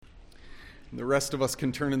The rest of us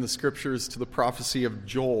can turn in the scriptures to the prophecy of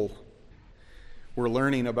Joel. We're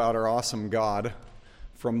learning about our awesome God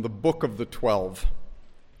from the book of the 12.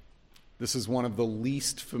 This is one of the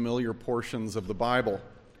least familiar portions of the Bible.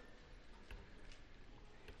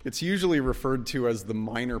 It's usually referred to as the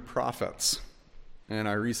minor prophets. And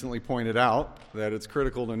I recently pointed out that it's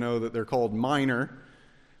critical to know that they're called minor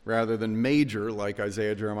rather than major, like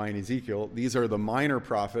Isaiah, Jeremiah, and Ezekiel. These are the minor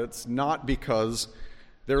prophets, not because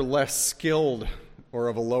they're less skilled or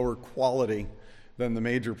of a lower quality than the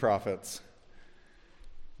major prophets.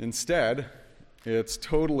 Instead, it's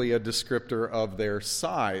totally a descriptor of their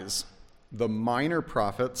size. The minor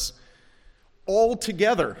prophets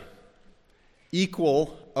altogether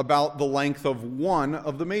equal about the length of one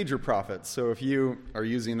of the major prophets. So if you are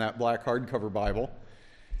using that black hardcover Bible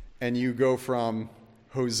and you go from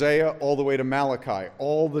Hosea all the way to Malachi,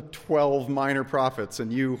 all the 12 minor prophets,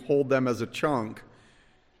 and you hold them as a chunk,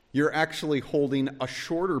 you're actually holding a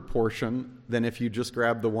shorter portion than if you just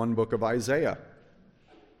grab the one book of Isaiah.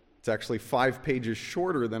 It's actually 5 pages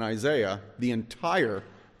shorter than Isaiah, the entire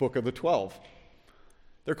book of the 12.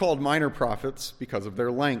 They're called minor prophets because of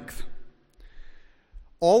their length.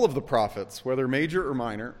 All of the prophets, whether major or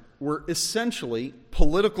minor, were essentially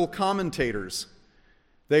political commentators.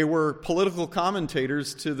 They were political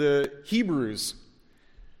commentators to the Hebrews,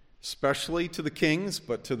 especially to the kings,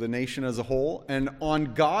 but to the nation as a whole. And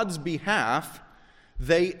on God's behalf,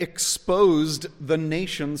 they exposed the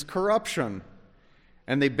nation's corruption.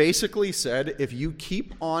 And they basically said, if you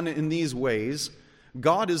keep on in these ways,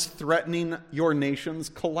 God is threatening your nation's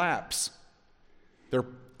collapse. They're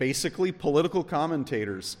basically political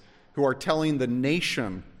commentators who are telling the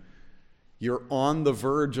nation, you're on the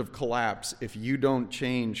verge of collapse. If you don't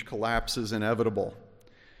change, collapse is inevitable.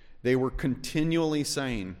 They were continually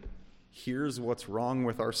saying, here's what's wrong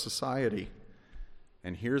with our society,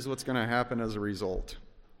 and here's what's going to happen as a result.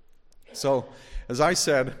 So, as I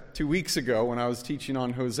said 2 weeks ago when I was teaching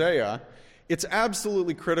on Hosea, it's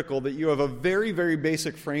absolutely critical that you have a very, very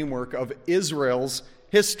basic framework of Israel's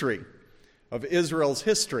history.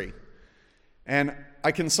 And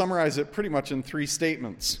I can summarize it pretty much in 3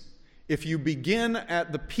 statements. If you begin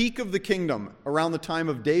at the peak of the kingdom, around the time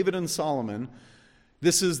of David and Solomon,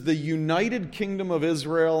 this is the united kingdom of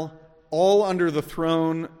Israel, all under the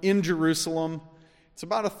throne in Jerusalem. It's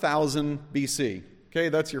about 1000 BC. Okay,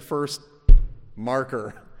 that's your first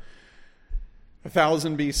marker.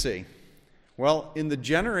 1000 BC. Well, in the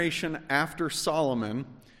generation after Solomon,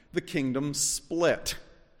 the kingdom split.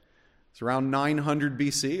 It's around 900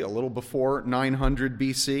 BC, a little before 900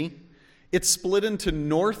 BC. It split into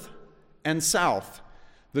north and south.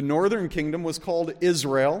 The northern kingdom was called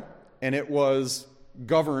Israel, and it was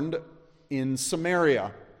governed in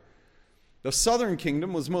Samaria. The southern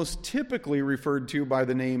kingdom was most typically referred to by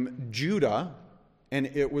the name Judah, and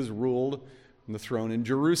it was ruled on the throne in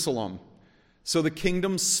Jerusalem. So the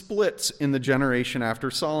kingdom splits in the generation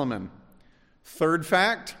after Solomon. Third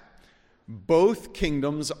fact, both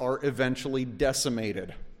kingdoms are eventually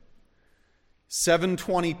decimated.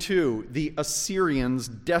 722, the Assyrians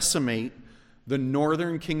decimate the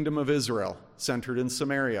northern kingdom of Israel, centered in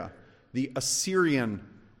Samaria. The Assyrian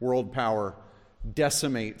world power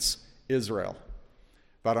decimates Israel.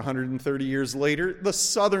 About 130 years later, the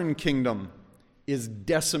southern kingdom is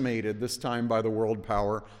decimated, this time by the world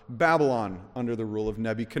power Babylon, under the rule of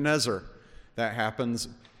Nebuchadnezzar. That happens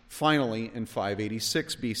finally in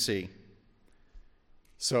 586 BC.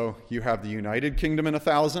 So you have the united kingdom in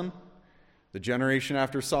 1000, the generation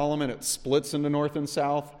after Solomon, it splits into north and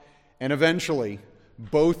south, and eventually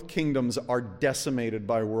both kingdoms are decimated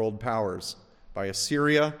by world powers. By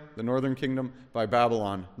Assyria, the northern kingdom, by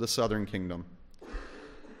Babylon, the southern kingdom.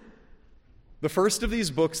 The first of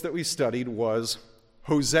these books that we studied was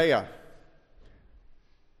Hosea. I've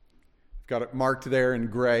got it marked there in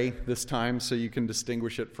gray this time so you can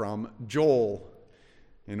distinguish it from Joel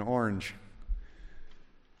in orange.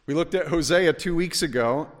 We looked at Hosea 2 weeks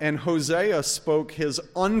ago, and Hosea spoke his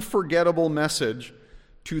unforgettable message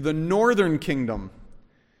to the northern kingdom.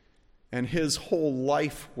 And his whole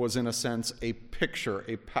life was, in a sense, a picture,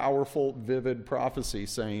 a powerful, vivid prophecy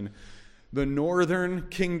saying, the northern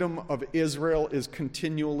kingdom of Israel is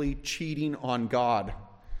continually cheating on God,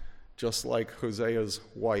 just like Hosea's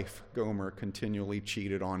wife, Gomer, continually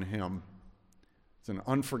cheated on him. It's an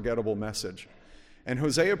unforgettable message. And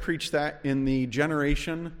Hosea preached that in the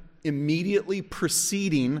generation immediately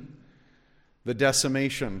preceding the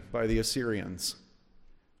decimation by the Assyrians.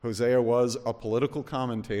 Hosea was a political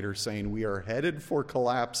commentator saying we are headed for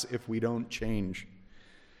collapse if we don't change.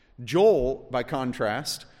 Joel, by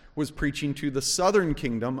contrast, was preaching to the southern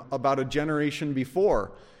kingdom about a generation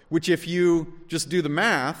before, which if you just do the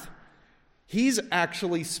math, he's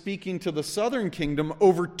actually speaking to the southern kingdom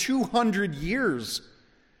over 200 years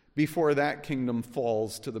before that kingdom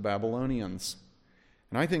falls to the Babylonians.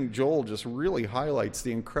 And I think Joel just really highlights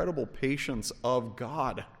the incredible patience of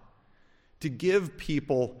God to give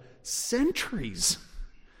people centuries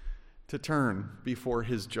to turn before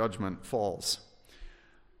his judgment falls.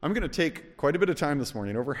 I'm going to take quite a bit of time this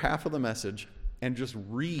morning, over half of the message, and just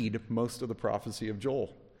read most of the prophecy of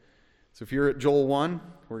Joel. So if you're at Joel 1,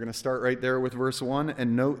 we're going to start right there with verse 1,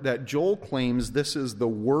 and note that Joel claims this is the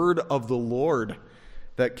word of the Lord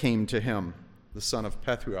that came to him, the son of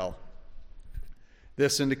Pethuel.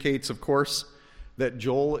 This indicates, of course, that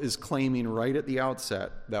Joel is claiming right at the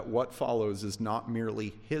outset that what follows is not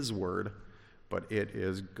merely his word, but it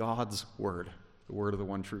is God's word, the word of the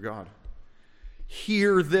one true God.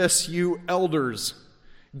 Hear this, you elders.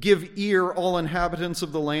 Give ear, all inhabitants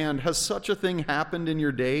of the land. Has such a thing happened in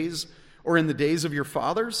your days, or in the days of your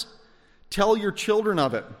fathers? Tell your children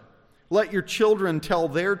of it. Let your children tell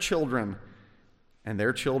their children, and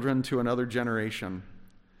their children to another generation.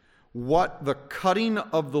 What the cutting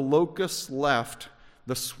of the locust left,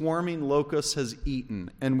 the swarming locust has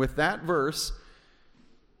eaten. And with that verse,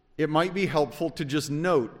 it might be helpful to just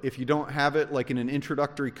note, if you don't have it like in an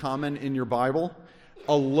introductory comment in your Bible,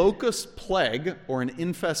 a locust plague or an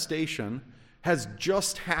infestation has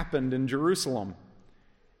just happened in Jerusalem.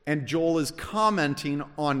 And Joel is commenting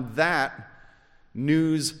on that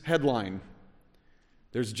news headline.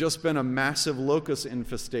 There's just been a massive locust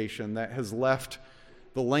infestation that has left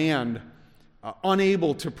the land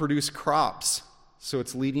unable to produce crops, so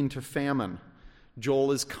it's leading to famine.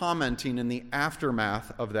 Joel is commenting in the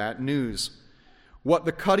aftermath of that news. What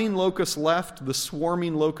the cutting locust left, the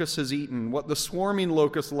swarming locust has eaten. What the swarming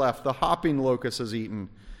locust left, the hopping locust has eaten.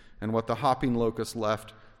 And what the hopping locust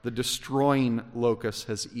left, the destroying locust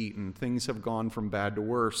has eaten. Things have gone from bad to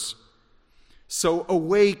worse. So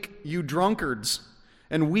awake, you drunkards,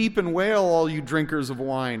 and weep and wail, all you drinkers of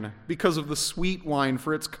wine, because of the sweet wine,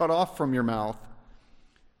 for it's cut off from your mouth.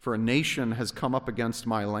 For a nation has come up against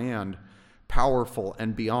my land, powerful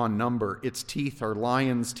and beyond number. Its teeth are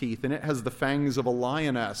lion's teeth, and it has the fangs of a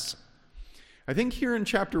lioness. I think here in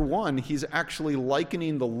chapter 1, he's actually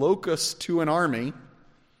likening the locust to an army.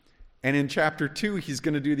 And in chapter 2, he's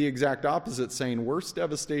going to do the exact opposite, saying worse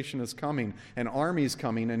devastation is coming, an army's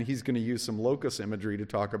coming, and he's going to use some locust imagery to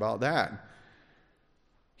talk about that.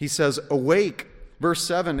 He says, awake, verse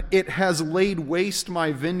 7, it has laid waste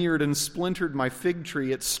my vineyard and splintered my fig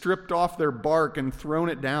tree. It stripped off their bark and thrown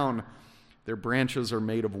it down. Their branches are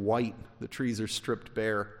made of white. The trees are stripped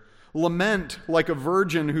bare. Lament like a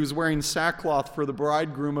virgin who's wearing sackcloth for the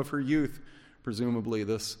bridegroom of her youth. Presumably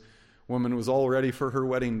this woman was all ready for her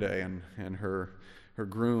wedding day, and her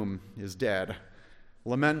groom is dead.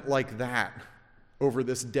 Lament like that over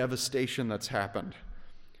this devastation that's happened.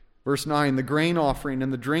 Verse 9, the grain offering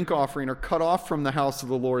and the drink offering are cut off from the house of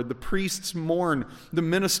the Lord. The priests mourn, the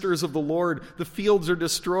ministers of the Lord. The fields are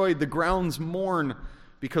destroyed, the grounds mourn,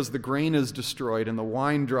 because the grain is destroyed and the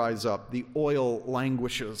wine dries up, the oil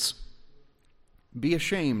languishes. Be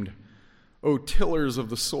ashamed, O tillers of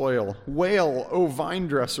the soil. Wail, O vine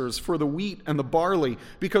dressers, for the wheat and the barley,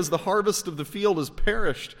 because the harvest of the field is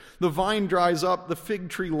perished. The vine dries up, the fig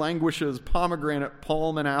tree languishes, pomegranate,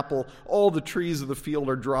 palm, and apple. All the trees of the field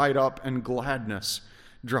are dried up, and gladness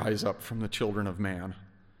dries up from the children of man.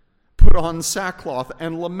 Put on sackcloth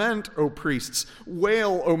and lament, O priests.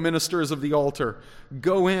 Wail, O ministers of the altar.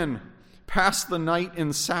 Go in. Pass the night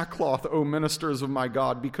in sackcloth, O ministers of my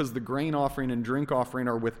God, because the grain offering and drink offering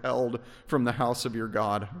are withheld from the house of your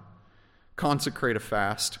God. Consecrate a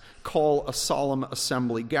fast. Call a solemn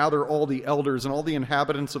assembly. Gather all the elders and all the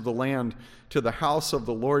inhabitants of the land to the house of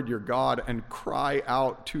the Lord your God, and cry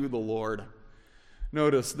out to the Lord.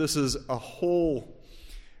 Notice this is a whole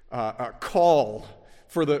call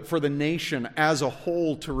for the nation as a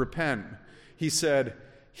whole to repent. He said,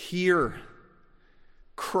 hear,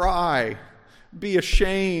 cry, be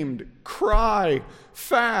ashamed, cry,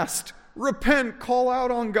 fast, repent, call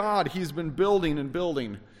out on God. He's been building and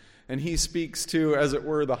building. And he speaks to, as it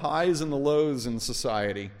were, the highs and the lows in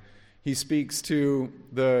society. He speaks to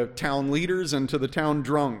the town leaders and to the town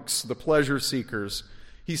drunks, the pleasure seekers.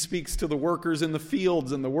 He speaks to the workers in the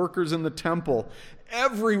fields and the workers in the temple.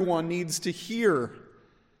 Everyone needs to hear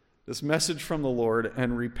this message from the Lord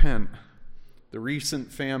and repent. The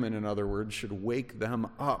recent famine, in other words, should wake them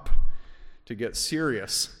up to get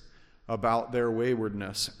serious about their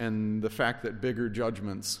waywardness and the fact that bigger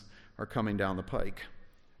judgments are coming down the pike.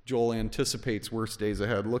 Joel anticipates worse days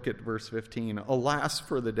ahead. Look at verse 15. Alas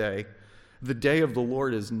for the day of the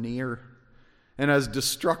Lord is near, and as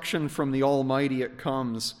destruction from the Almighty it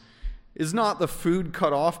comes. Is not the food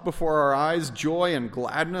cut off before our eyes, joy and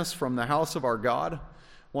gladness from the house of our God? I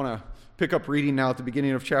want to pick up reading now at the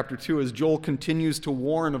beginning of chapter 2 as Joel continues to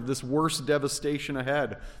warn of this worst devastation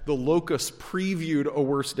ahead. The locusts previewed a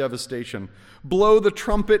worse devastation. Blow the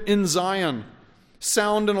trumpet in Zion.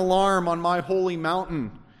 Sound an alarm on my holy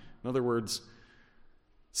mountain. In other words,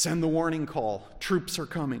 send the warning call. Troops are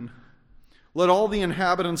coming. Let all the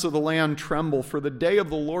inhabitants of the land tremble, for the day of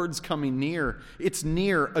the Lord's coming near. It's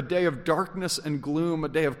near, a day of darkness and gloom, a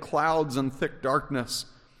day of clouds and thick darkness.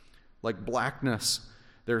 Like blackness,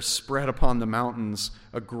 there's spread upon the mountains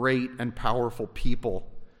a great and powerful people.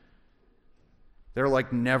 They're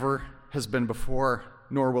like never has been before,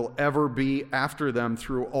 nor will ever be after them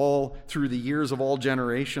through the years of all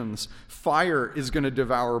generations. Fire is going to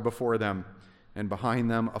devour before them, and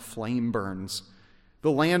behind them a flame burns. The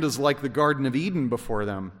land is like the Garden of Eden before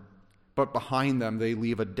them, but behind them they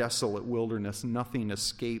leave a desolate wilderness. Nothing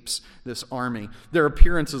escapes this army. Their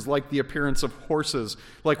appearance is like the appearance of horses.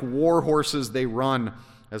 Like war horses they run,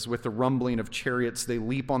 as with the rumbling of chariots they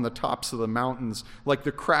leap on the tops of the mountains, like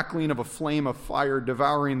the crackling of a flame of fire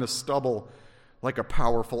devouring the stubble, like a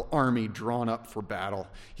powerful army drawn up for battle.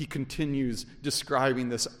 He continues describing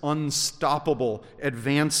this unstoppable,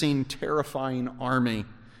 advancing, terrifying army.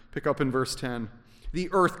 Pick up in verse 10. The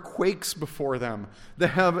earth quakes before them. The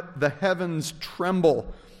heavens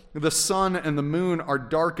tremble. The sun and the moon are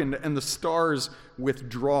darkened, and the stars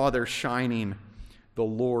withdraw their shining. The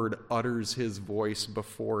Lord utters his voice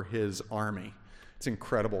before his army. It's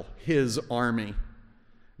incredible. His army.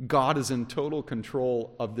 God is in total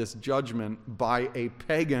control of this judgment by a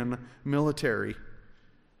pagan military. It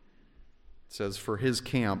says, for his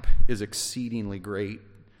camp is exceedingly great.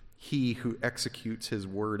 He who executes his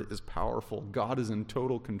word is powerful. God is in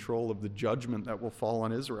total control of the judgment that will fall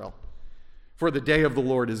on Israel. For the day of the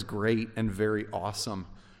Lord is great and very awesome.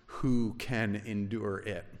 Who can endure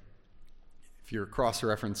it? If your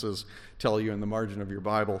cross-references tell you in the margin of your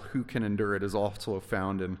Bible, who can endure it is also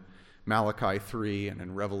found in Malachi 3 and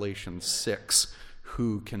in Revelation 6.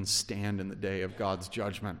 Who can stand in the day of God's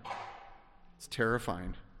judgment? It's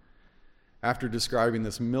terrifying. After describing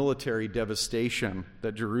this military devastation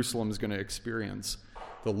that Jerusalem is going to experience,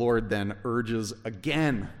 the Lord then urges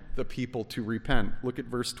again the people to repent. Look at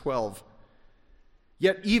verse 12.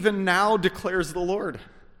 Yet even now declares the Lord,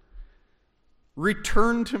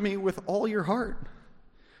 return to me with all your heart,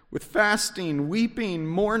 with fasting, weeping,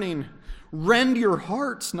 mourning. Rend your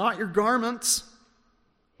hearts, not your garments.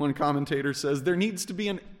 One commentator says there needs to be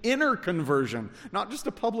an inner conversion, not just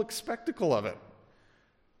a public spectacle of it.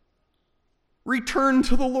 Return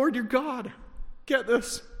to the Lord your God. Get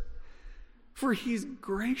this. For he's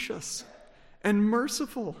gracious and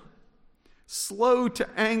merciful, slow to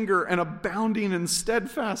anger and abounding in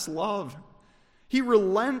steadfast love. He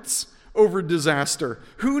relents over disaster.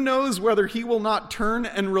 Who knows whether he will not turn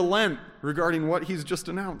and relent regarding what he's just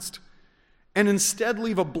announced, and instead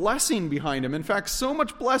leave a blessing behind him. In fact, so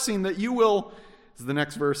much blessing that you will, as the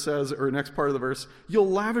next verse says, or next part of the verse, you'll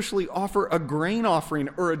lavishly offer a grain offering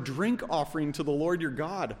or a drink offering to the Lord your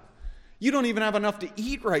God. You don't even have enough to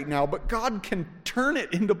eat right now, but God can turn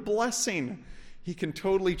it into blessing. He can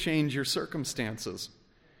totally change your circumstances.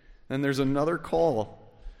 Then there's another call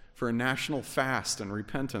for a national fast and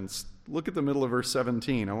repentance. Look at the middle of verse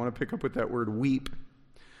 17. I want to pick up with that word weep.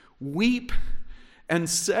 Weep and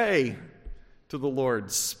say to the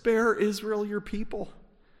Lord, spare Israel your people.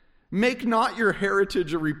 Make not your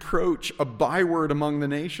heritage a reproach, a byword among the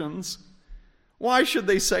nations. Why should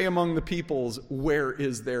they say among the peoples, where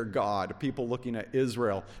is their God? People looking at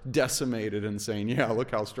Israel decimated and saying, yeah,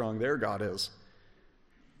 look how strong their God is.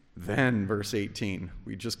 Then, verse 18,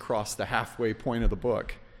 we just crossed the halfway point of the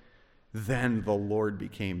book. Then the Lord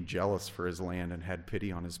became jealous for his land and had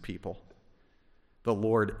pity on his people. The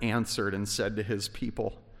Lord answered and said to his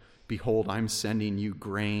people, behold, I'm sending you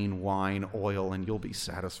grain, wine, oil, and you'll be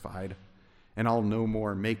satisfied. And I'll no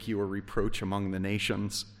more make you a reproach among the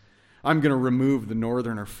nations. I'm going to remove the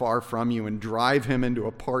northerner far from you and drive him into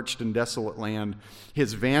a parched and desolate land,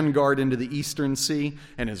 his vanguard into the eastern sea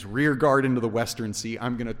and his rear guard into the western sea.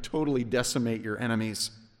 I'm going to totally decimate your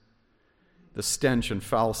enemies. The stench and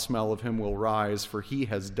foul smell of him will rise, for he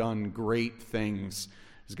has done great things.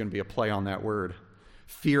 There's going to be a play on that word.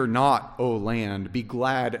 Fear not, O land, be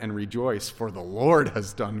glad and rejoice, for the Lord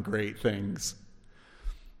has done great things.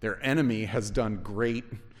 Their enemy has done great,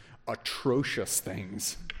 atrocious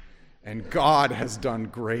things. And God has done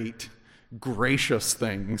great, gracious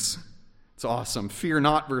things. It's awesome. Fear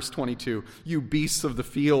not, verse 22, you beasts of the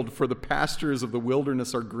field, for the pastures of the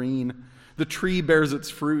wilderness are green. The tree bears its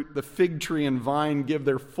fruit. The fig tree and vine give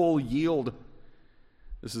their full yield.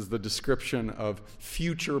 This is the description of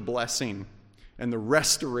future blessing and the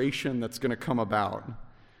restoration that's going to come about.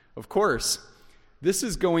 Of course, this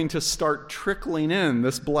is going to start trickling in.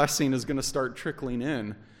 This blessing is going to start trickling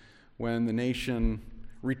in when the nation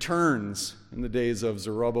returns in the days of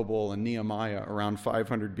Zerubbabel and Nehemiah around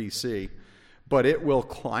 500 BC. But it will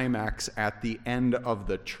climax at the end of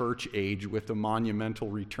the church age with the monumental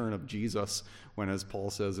return of Jesus, when, as Paul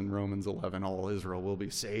says in Romans 11, all Israel will be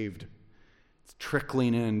saved. It's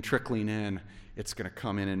trickling in, trickling in. It's going to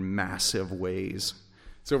come in massive ways.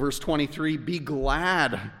 So verse 23, be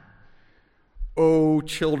glad, O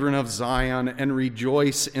children of Zion, and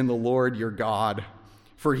rejoice in the Lord your God,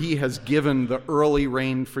 for he has given the early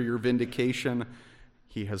rain for your vindication.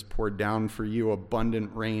 He has poured down for you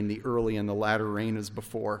abundant rain, the early and the latter rain as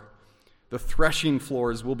before. The threshing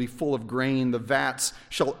floors will be full of grain. The vats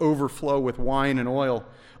shall overflow with wine and oil.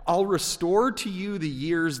 I'll restore to you the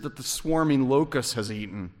years that the swarming locust has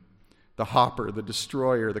eaten, the hopper, the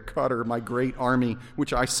destroyer, the cutter, my great army,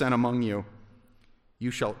 which I sent among you.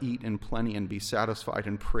 You shall eat in plenty and be satisfied,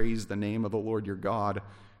 and praise the name of the Lord your God,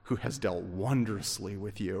 who has dealt wondrously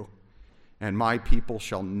with you. And my people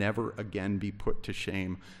shall never again be put to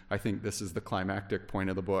shame. I think this is the climactic point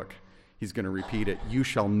of the book. He's going to repeat it. You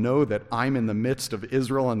shall know that I'm in the midst of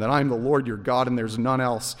Israel, and that I'm the Lord your God, and there's none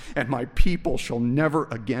else. And my people shall never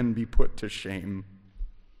again be put to shame.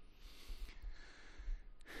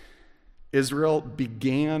 Israel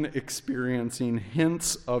began experiencing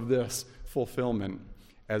hints of this fulfillment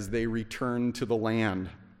as they returned to the land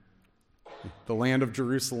of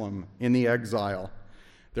Jerusalem in the exile.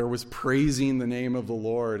 There was praising the name of the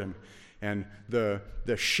Lord, and the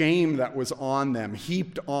shame that was on them,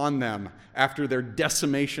 heaped on them after their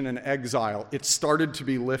decimation and exile, it started to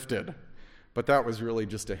be lifted. But that was really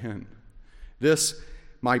just a hint. This,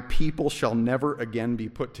 my people shall never again be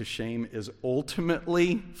put to shame, is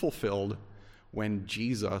ultimately fulfilled when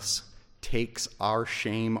Jesus takes our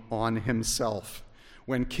shame on himself.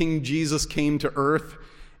 When King Jesus came to earth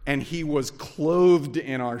and he was clothed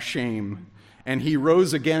in our shame, and he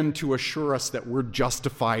rose again to assure us that we're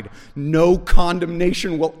justified. No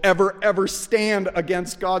condemnation will ever stand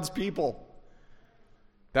against God's people.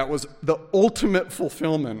 That was the ultimate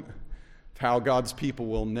fulfillment of how God's people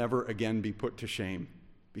will never again be put to shame,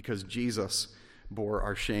 because Jesus bore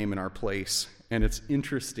our shame in our place. And it's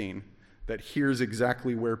interesting that here's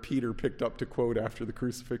exactly where Peter picked up to quote after the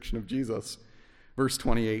crucifixion of Jesus. Verse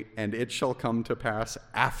 28, and it shall come to pass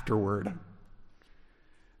afterward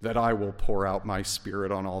that I will pour out my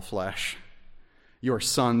spirit on all flesh. Your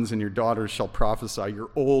sons and your daughters shall prophesy. Your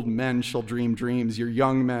old men shall dream dreams. Your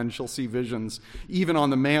young men shall see visions. Even on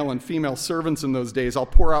the male and female servants in those days, I'll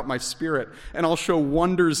pour out my spirit, and I'll show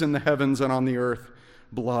wonders in the heavens and on the earth,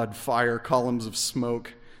 blood, fire, columns of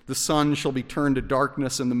smoke. The sun shall be turned to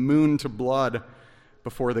darkness and the moon to blood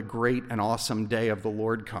before the great and awesome day of the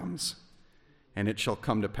Lord comes. And it shall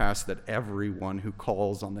come to pass that everyone who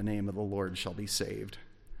calls on the name of the Lord shall be saved.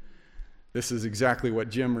 This is exactly what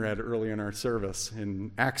Jim read early in our service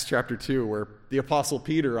in Acts chapter 2, where the Apostle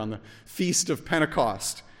Peter on the Feast of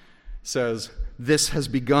Pentecost says, this has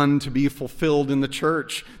begun to be fulfilled in the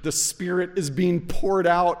church. The Spirit is being poured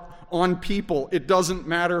out on people. It doesn't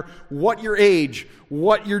matter what your age,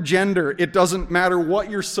 what your gender. It doesn't matter what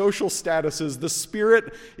your social status is. The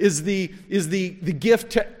Spirit is the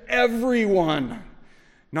gift to everyone,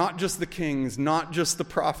 not just the kings, not just the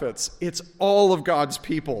prophets. It's all of God's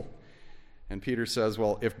people. And Peter says,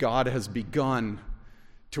 well, if God has begun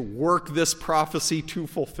to work this prophecy to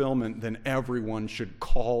fulfillment, then everyone should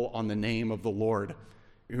call on the name of the Lord,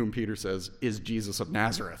 whom Peter says is Jesus of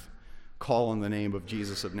Nazareth. Call on the name of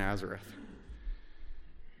Jesus of Nazareth.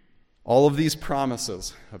 All of these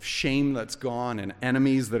promises of shame that's gone and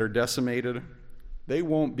enemies that are decimated, they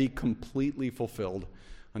won't be completely fulfilled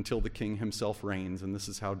until the King himself reigns. And this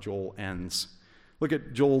is how Joel ends. Look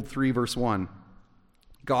at Joel 3, verse 1.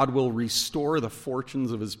 God will restore the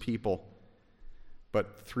fortunes of his people.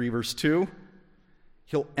 But 3 verse 2,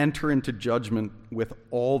 he'll enter into judgment with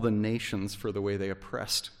all the nations for the way they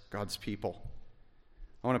oppressed God's people.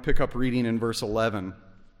 I want to pick up reading in verse 11,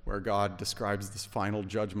 where God describes this final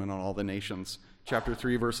judgment on all the nations. Chapter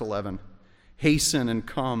 3, verse 11. Hasten and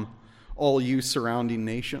come, all you surrounding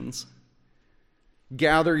nations.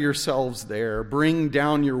 Gather yourselves there. Bring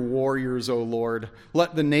down your warriors, O Lord.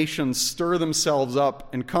 Let the nations stir themselves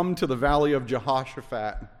up and come to the valley of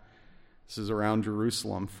Jehoshaphat. This is around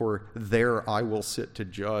Jerusalem. For there I will sit to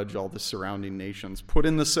judge all the surrounding nations. Put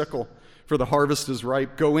in the sickle, for the harvest is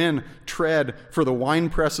ripe. Go in, tread, for the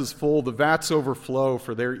winepress is full. The vats overflow,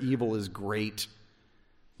 for their evil is great.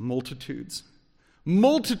 Multitudes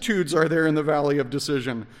are there in the valley of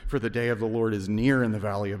decision, for the day of the Lord is near in the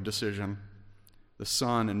valley of decision. The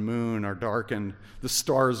sun and moon are darkened. The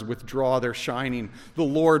stars withdraw their shining. The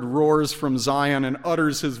Lord roars from Zion and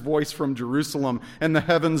utters his voice from Jerusalem, and the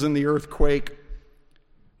heavens and the earth quake.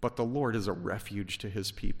 But the Lord is a refuge to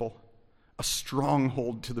his people, a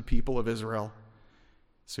stronghold to the people of Israel.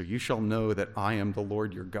 So you shall know that I am the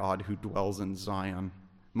Lord your God who dwells in Zion,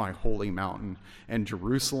 my holy mountain, and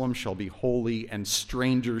Jerusalem shall be holy, and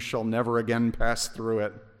strangers shall never again pass through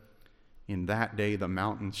it. In that day the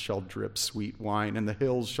mountains shall drip sweet wine, and the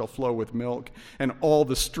hills shall flow with milk, and all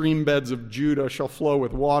the stream beds of Judah shall flow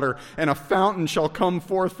with water, and a fountain shall come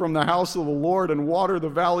forth from the house of the Lord and water the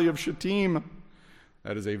valley of Shittim.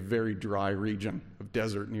 That is a very dry region of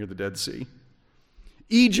desert near the Dead Sea.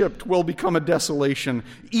 Egypt will become a desolation,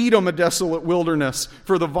 Edom a desolate wilderness,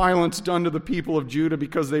 for the violence done to the people of Judah,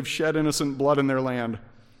 because they've shed innocent blood in their land.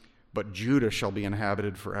 But Judah shall be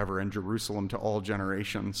inhabited forever, and Jerusalem to all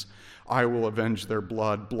generations. I will avenge their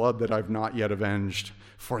blood that I've not yet avenged,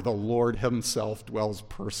 for the Lord himself dwells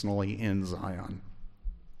personally in Zion.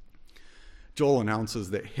 Joel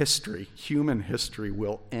announces that human history,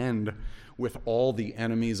 will end with all the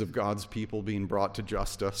enemies of God's people being brought to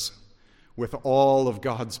justice, with all of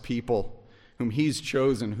God's people whom he's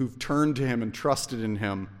chosen, who've turned to him and trusted in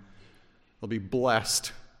him. They'll be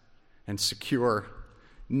blessed and secure,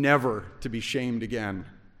 never to be shamed again,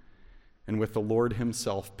 and with the Lord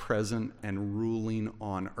himself present and ruling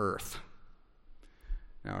on earth.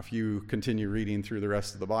 Now, if you continue reading through the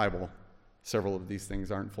rest of the Bible, several of these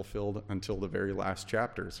things aren't fulfilled until the very last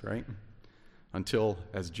chapters, right? Until,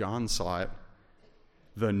 as John saw it,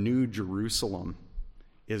 the new Jerusalem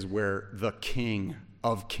is where the King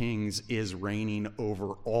of Kings is reigning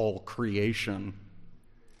over all creation.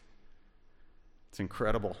 It's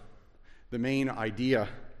incredible. The main idea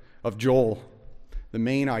of Joel, the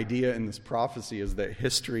main idea in this prophecy is that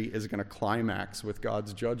history is going to climax with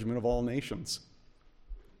God's judgment of all nations.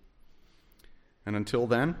 And until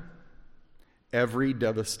then, every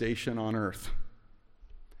devastation on earth,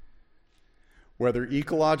 whether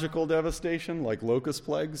ecological devastation like locust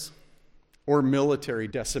plagues, or military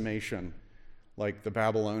decimation like the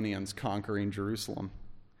Babylonians conquering Jerusalem,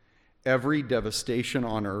 every devastation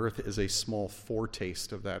on earth is a small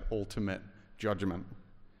foretaste of that ultimate judgment.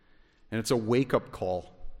 And it's a wake-up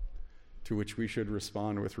call to which we should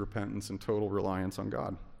respond with repentance and total reliance on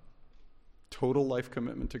God. Total life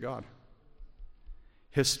commitment to God.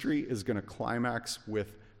 History is going to climax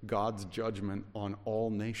with God's judgment on all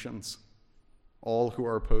nations, all who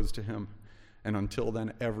are opposed to him. And until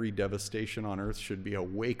then, every devastation on earth should be a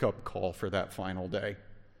wake-up call for that final day,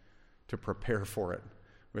 to prepare for it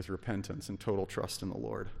with repentance and total trust in the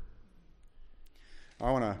Lord.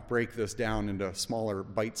 I want to break this down into smaller,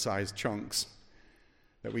 bite-sized chunks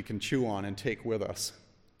that we can chew on and take with us.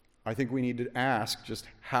 I think we need to ask just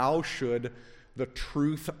how should the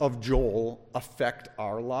truth of Joel affect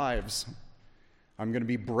our lives? I'm going to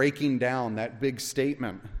be breaking down that big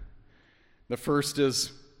statement. The first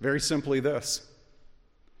is very simply this: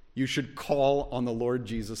 you should call on the Lord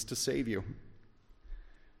Jesus to save you.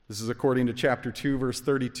 This is according to chapter 2, verse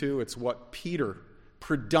 32. It's what Peter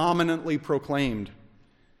predominantly proclaimed.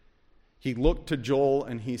 He looked to Joel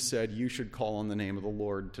and he said, you should call on the name of the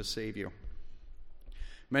Lord to save you.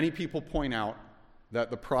 Many people point out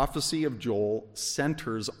that the prophecy of Joel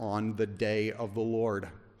centers on the day of the Lord.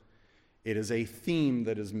 It is a theme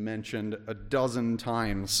that is mentioned a dozen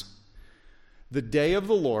times. The day of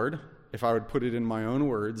the Lord, if I would put it in my own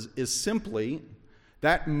words, is simply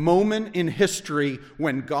that moment in history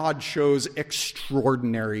when God shows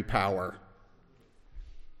extraordinary power.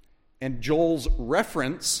 And Joel's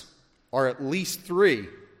reference are at least three.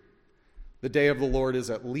 The day of the Lord is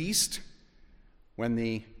at least when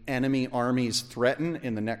the enemy armies threaten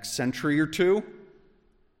in the next century or two.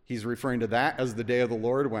 He's referring to that as the day of the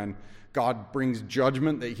Lord, when God brings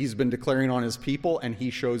judgment that he's been declaring on his people, and he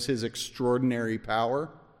shows his extraordinary power.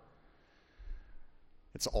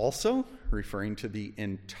 It's also referring to the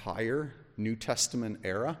entire New Testament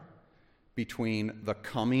era between the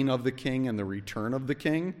coming of the king and the return of the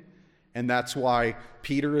king. And that's why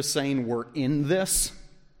Peter is saying we're in this.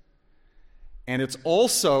 And it's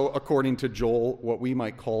also, according to Joel, what we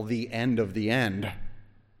might call the end of the end.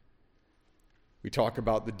 We talk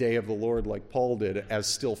about the day of the Lord, like Paul did, as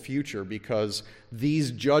still future, because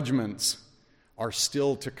these judgments are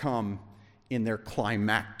still to come in their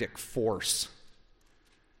climactic force.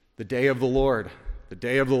 The day of the Lord, the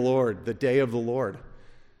day of the Lord, the day of the Lord.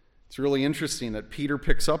 It's really interesting that Peter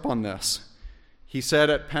picks up on this. He said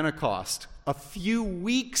at Pentecost, a few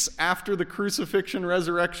weeks after the crucifixion,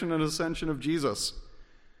 resurrection, and ascension of Jesus,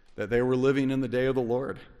 that they were living in the day of the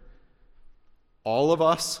Lord. All of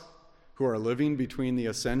us who are living between the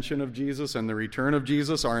ascension of Jesus and the return of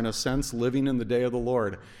Jesus are, in a sense, living in the day of the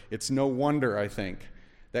Lord. It's no wonder, I think,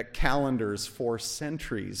 that calendars for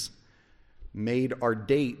centuries made our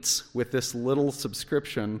dates with this little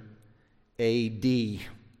subscription, AD,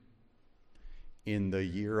 in the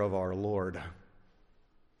year of our Lord.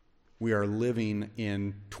 We are living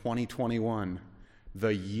in 2021,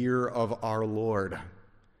 the year of our Lord.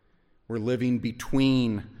 We're living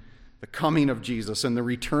between the coming of Jesus and the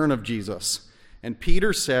return of Jesus. And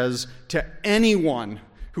Peter says to anyone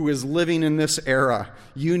who is living in this era,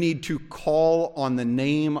 you need to call on the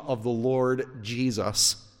name of the Lord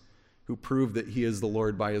Jesus, who proved that he is the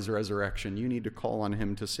Lord by his resurrection. You need to call on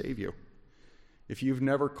him to save you. If you've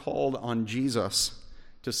never called on Jesus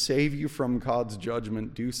to save you from God's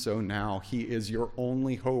judgment, do so now. He is your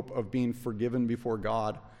only hope of being forgiven before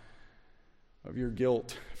God of your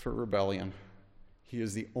guilt for rebellion. He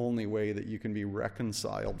is the only way that you can be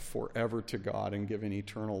reconciled forever to God and given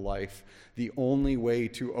eternal life. The only way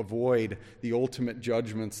to avoid the ultimate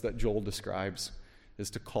judgments that Joel describes is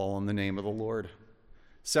to call on the name of the Lord.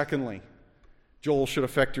 Secondly, Joel should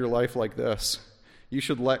affect your life like this. You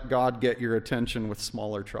should let God get your attention with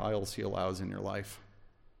smaller trials he allows in your life.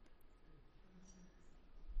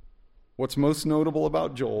 What's most notable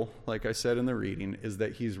about Joel, like I said in the reading, is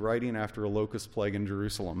that he's writing after a locust plague in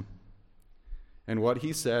Jerusalem. And what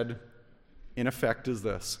he said, in effect, is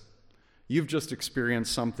this: you've just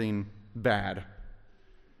experienced something bad,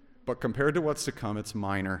 but compared to what's to come, it's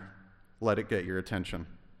minor. Let it get your attention.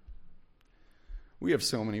 We have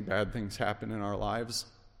so many bad things happen in our lives.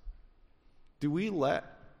 Do we let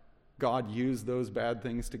God use those bad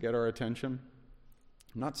things to get our attention?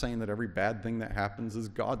 I'm not saying that every bad thing that happens is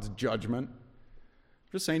God's judgment.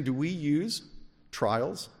 I'm just saying, do we use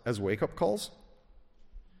trials as wake-up calls?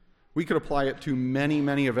 We could apply it to many,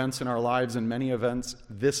 many events in our lives and many events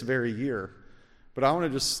this very year. But I want to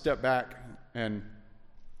just step back and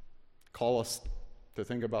call us to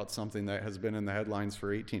think about something that has been in the headlines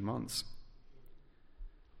for 18 months.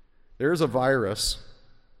 There's a virus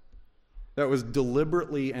that was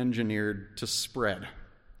deliberately engineered to spread.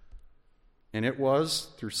 And it was,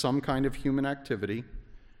 through some kind of human activity,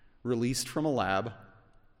 released from a lab.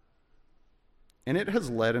 And it has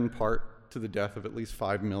led in part to the death of at least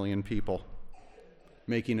 5 million people,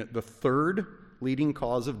 making it the third leading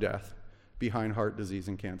cause of death behind heart disease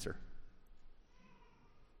and cancer.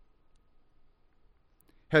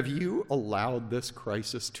 Have you allowed this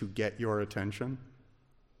crisis to get your attention?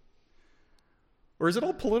 Or is it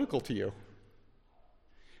all political to you?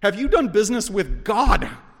 Have you done business with God?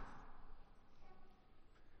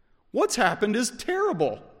 What's happened is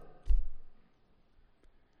terrible.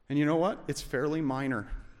 And you know what? It's fairly minor.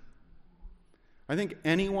 I think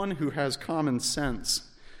anyone who has common sense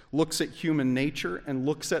looks at human nature and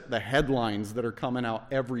looks at the headlines that are coming out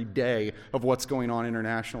every day of what's going on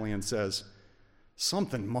internationally and says,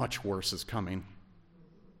 something much worse is coming.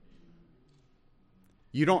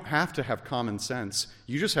 You don't have to have common sense.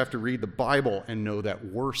 You just have to read the Bible and know that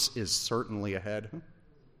worse is certainly ahead.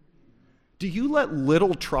 Do you let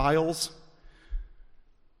little trials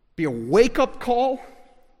be a wake-up call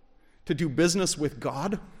to do business with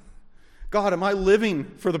God? God, am I living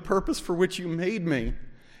for the purpose for which you made me?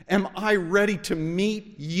 Am I ready to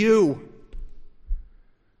meet you?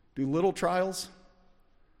 Do little trials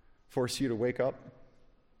force you to wake up?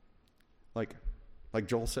 Like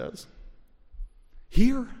Joel says?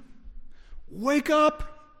 Here, wake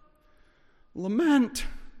up, lament,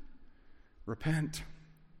 repent.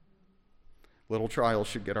 Little trials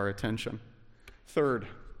should get our attention. Third,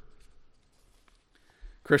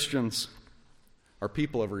 Christians are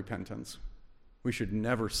people of repentance. We should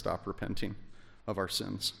never stop repenting of our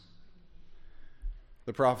sins.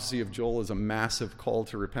 The prophecy of Joel is a massive call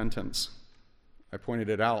to repentance. I pointed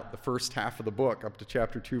it out. The first half of the book, up to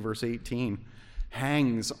chapter 2, verse 18,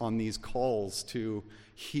 hangs on these calls to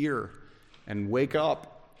hear and wake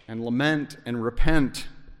up and lament and repent.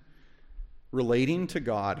 Relating to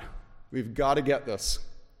God. We've got to get this.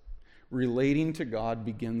 Relating to God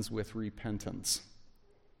begins with repentance.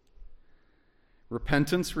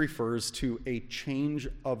 Repentance refers to a change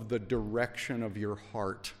of the direction of your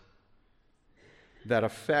heart that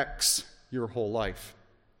affects your whole life.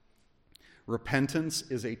 Repentance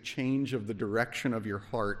is a change of the direction of your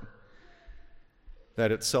heart.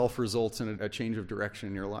 that itself results in a change of direction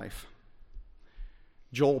in your life.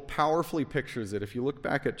 Joel powerfully pictures it, if you look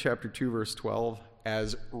back at chapter 2, verse 12,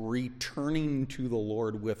 as returning to the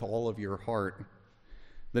Lord with all of your heart.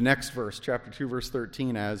 The next verse, chapter 2, verse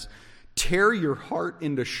 13, as tear your heart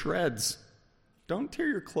into shreds. Don't tear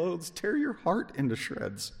your clothes, tear your heart into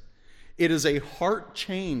shreds. It is a heart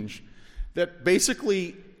change that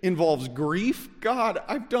basically involves grief. God,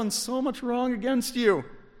 I've done so much wrong against you.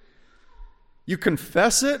 You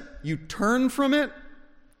confess it, you turn from it,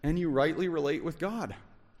 and you rightly relate with God.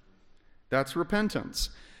 That's repentance.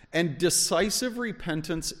 And decisive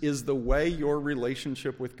repentance is the way your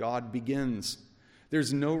relationship with God begins.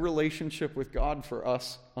 There's no relationship with God for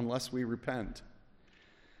us unless we repent.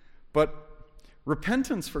 But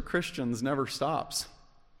repentance for Christians never stops.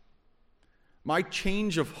 My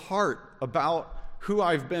change of heart about who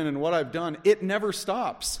I've been and what I've done, it never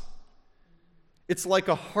stops. It's like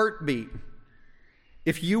a heartbeat.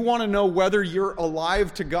 If you want to know whether you're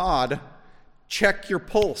alive to God, check your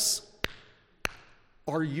pulse.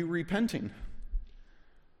 Are you repenting?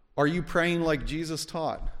 Are you praying like Jesus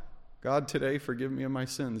taught? God, today forgive me of my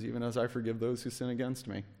sins, even as I forgive those who sin against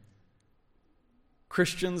me.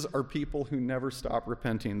 Christians are people who never stop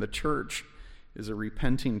repenting. The church is a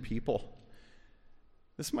repenting people.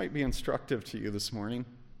 This might be instructive to you this morning.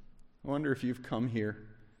 I wonder if you've come here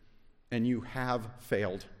and you have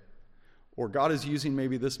failed. Or God is using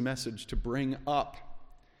maybe this message to bring up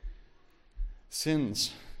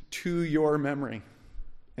sins to your memory.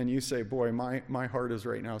 And you say, boy, my heart is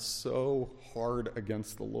right now so hard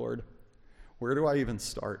against the Lord. Where do I even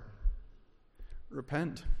start?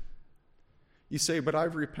 Repent. You say, but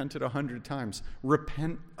I've repented 100 times.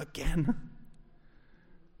 Repent again.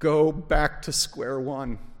 Go back to square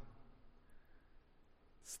one.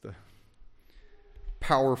 It's the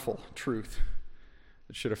powerful truth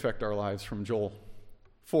that should affect our lives from Joel.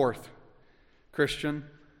 Fourth, Christian,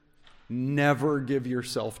 never give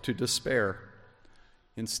yourself to despair.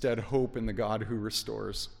 Instead, hope in the God who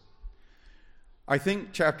restores. I think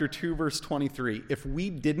chapter 2, verse 23, if we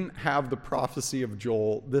didn't have the prophecy of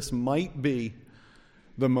Joel, this might be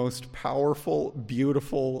the most powerful,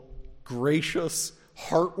 beautiful, gracious,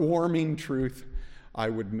 heartwarming truth I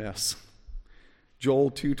would miss.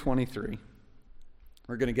 Joel 2:23.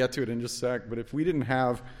 We're going to get to it in just a sec, but if we didn't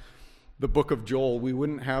have the book of Joel, we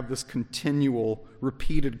wouldn't have this continual,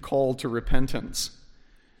 repeated call to repentance.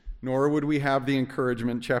 Nor would we have the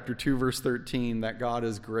encouragement, chapter 2, verse 13, that God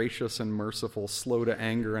is gracious and merciful, slow to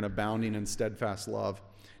anger, and abounding in steadfast love.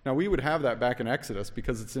 Now, we would have that back in Exodus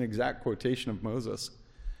because it's an exact quotation of Moses.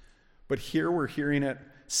 But here we're hearing it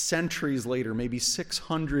centuries later, maybe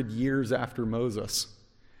 600 years after Moses.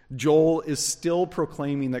 Joel is still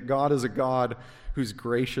proclaiming that God is a God who's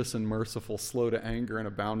gracious and merciful, slow to anger, and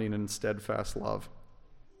abounding in steadfast love.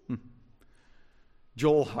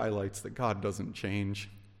 Joel highlights that God doesn't change.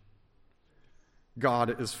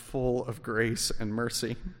 God is full of grace and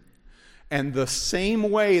mercy. And the same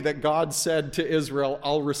way that God said to Israel,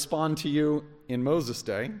 I'll respond to you in Moses'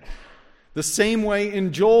 day, the same way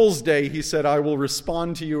in Joel's day he said, I will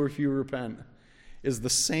respond to you if you repent, is the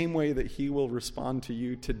same way that he will respond to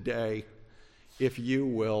you today if you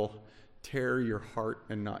will tear your heart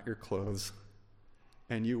and not your clothes,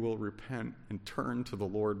 and you will repent and turn to the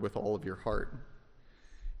Lord with all of your heart.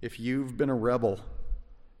 If you've been a rebel,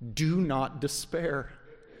 do not despair.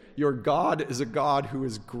 Your God is a God who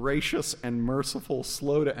is gracious and merciful,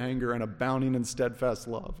 slow to anger, and abounding in steadfast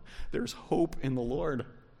love. There's hope in the Lord.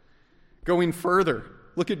 Going further,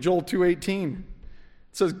 look at Joel 2:18. It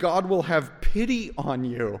says, God will have pity on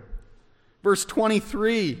you. Verse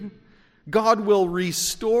 23, God will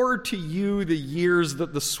restore to you the years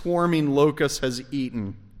that the swarming locust has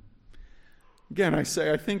eaten. Again, I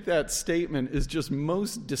think that statement is just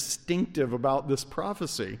most distinctive about this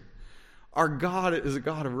prophecy. Our God is a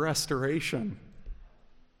God of restoration.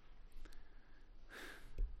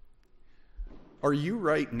 Are you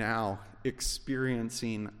right now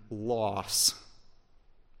experiencing loss?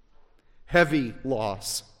 Heavy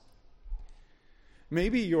loss.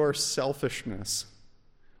 Maybe your selfishness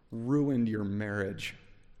ruined your marriage.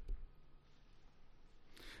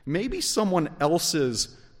 Maybe someone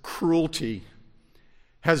else's cruelty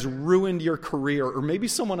has ruined your career, or maybe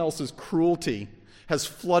someone else's cruelty has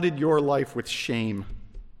flooded your life with shame.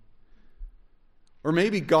 Or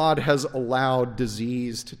maybe God has allowed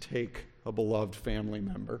disease to take a beloved family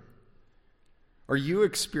member. Are you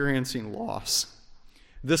experiencing loss?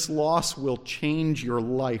 This loss will change your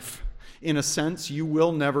life. In a sense, you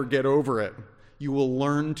will never get over it. You will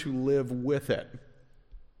learn to live with it.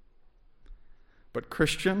 But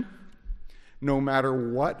Christian, No matter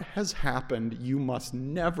what has happened, you must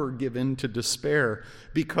never give in to despair,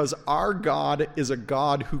 because our God is a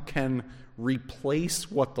God who can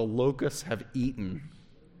replace what the locusts have eaten.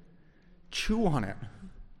 Chew on it.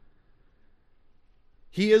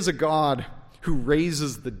 He is a God who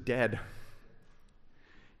raises the dead.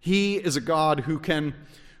 He is a God who can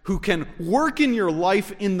work in your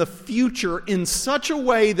life in the future in such a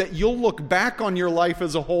way that you'll look back on your life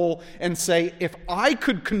as a whole and say, if I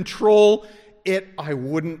could control it, I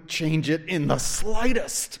wouldn't change it in the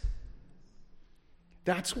slightest.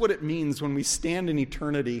 That's what it means when we stand in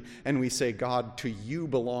eternity and we say, God, to you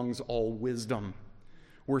belongs all wisdom.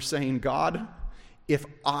 We're saying, God, if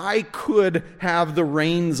I could have the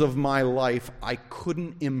reins of my life, I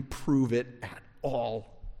couldn't improve it at all.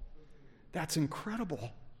 That's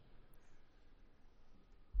incredible.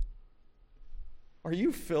 Are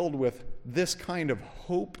you filled with this kind of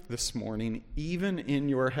hope this morning, even in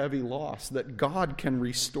your heavy loss, that God can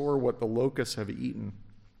restore what the locusts have eaten?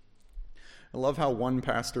 I love how one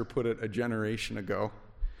pastor put it a generation ago,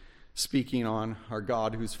 speaking on our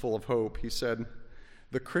God who's full of hope. He said,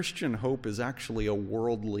 the Christian hope is actually a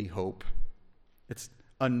worldly hope. It's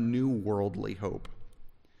a new worldly hope.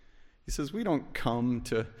 He says, we don't come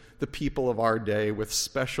to the people of our day with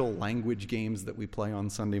special language games that we play on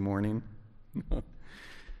Sunday morning.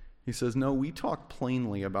 He says, no, we talk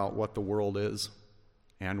plainly about what the world is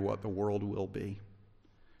and what the world will be.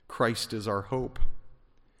 Christ is our hope.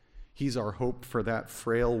 He's our hope for that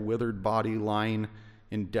frail, withered body lying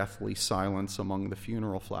in deathly silence among the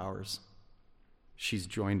funeral flowers. She's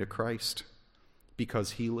joined to Christ.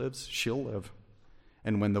 Because he lives, she'll live.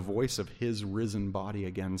 And when the voice of his risen body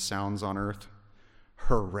again sounds on earth,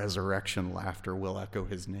 her resurrection laughter will echo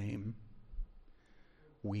his name.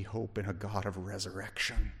 We hope in a God of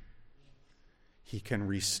resurrection. He can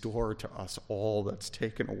restore to us all that's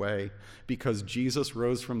taken away. Because Jesus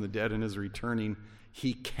rose from the dead and is returning,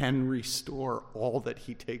 he can restore all that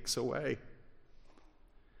he takes away.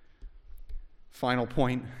 Final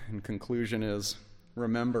point in conclusion is,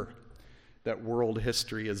 remember that world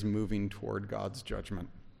history is moving toward God's judgment.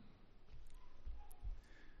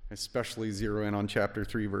 Especially zero in on chapter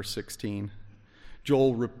 3, verse 16.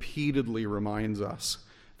 Joel repeatedly reminds us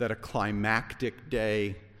that a climactic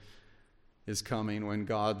day is coming when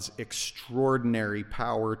God's extraordinary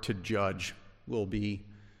power to judge will be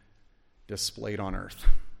displayed on earth.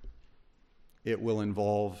 It will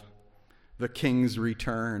involve the king's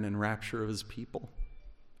return and rapture of his people.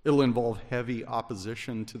 It'll involve heavy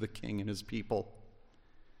opposition to the king and his people.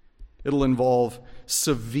 It'll involve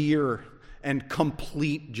severe and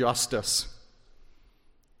complete justice.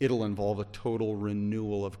 It'll involve a total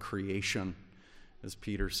renewal of creation, as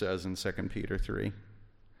Peter says in 2 Peter 3.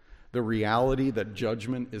 The reality that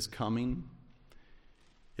judgment is coming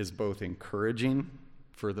is both encouraging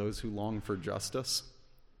for those who long for justice.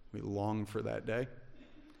 We long for that day.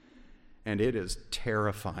 And it is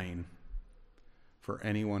terrifying for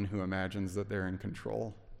anyone who imagines that they're in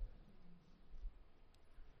control.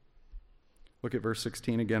 Look at verse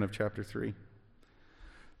 16 again of chapter 3.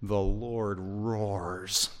 The Lord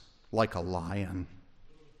roars like a lion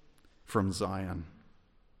from Zion.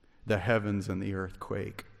 The heavens and the earth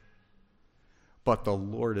quake. But the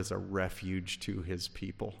Lord is a refuge to his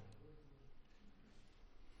people.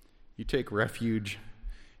 You take refuge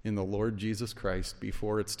in the Lord Jesus Christ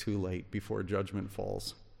before it's too late, before judgment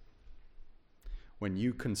falls. When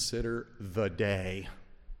you consider the day,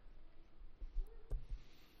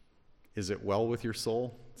 is it well with your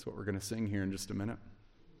soul? That's what we're going to sing here in just a minute.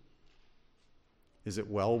 Is it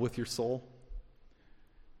well with your soul?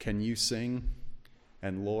 Can you sing,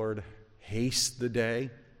 and Lord, haste the day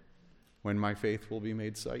when my faith will be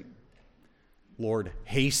made sight? Lord,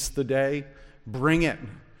 haste the day. Bring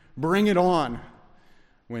it on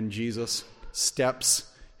when Jesus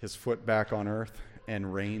steps his foot back on earth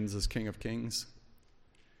and reigns as King of Kings.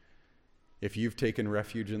 If you've taken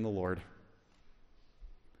refuge in the Lord,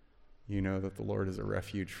 you know that the Lord is a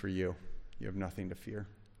refuge for you. You have nothing to fear.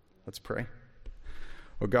 Let's pray.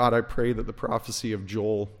 Oh God, I pray that the prophecy of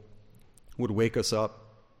Joel would wake us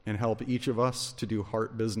up and help each of us to do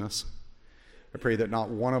heart business. I pray that not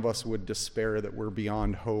one of us would despair that we're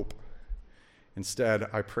beyond hope. Instead,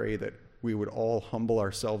 I pray that we would all humble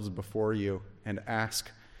ourselves before you and ask,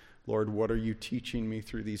 Lord, what are you teaching me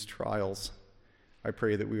through these trials? I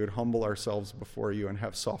pray that we would humble ourselves before you and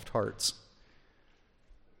have soft hearts.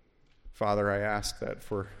 Father, I ask that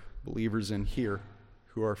for believers in here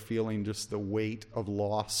who are feeling just the weight of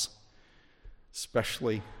loss,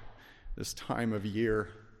 especially this time of year,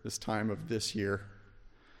 this time of this year,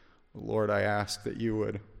 Lord, I ask that you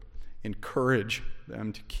would encourage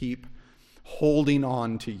them to keep holding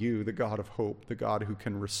on to you, the God of hope, the God who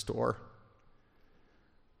can restore.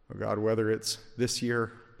 Oh God, whether it's this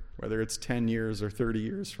year, whether it's 10 years or 30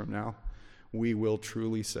 years from now, we will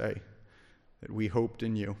truly say that we hoped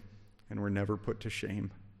in you and were never put to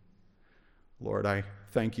shame. Lord, I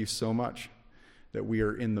thank you so much that we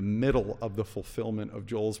are in the middle of the fulfillment of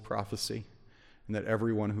Joel's prophecy, and that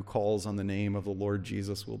everyone who calls on the name of the Lord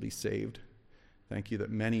Jesus will be saved. Thank you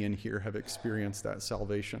that many in here have experienced that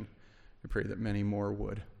salvation. I pray that many more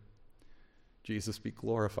would. Jesus, be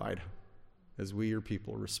glorified as we, your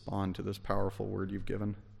people, respond to this powerful word you've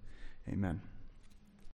given. Amen.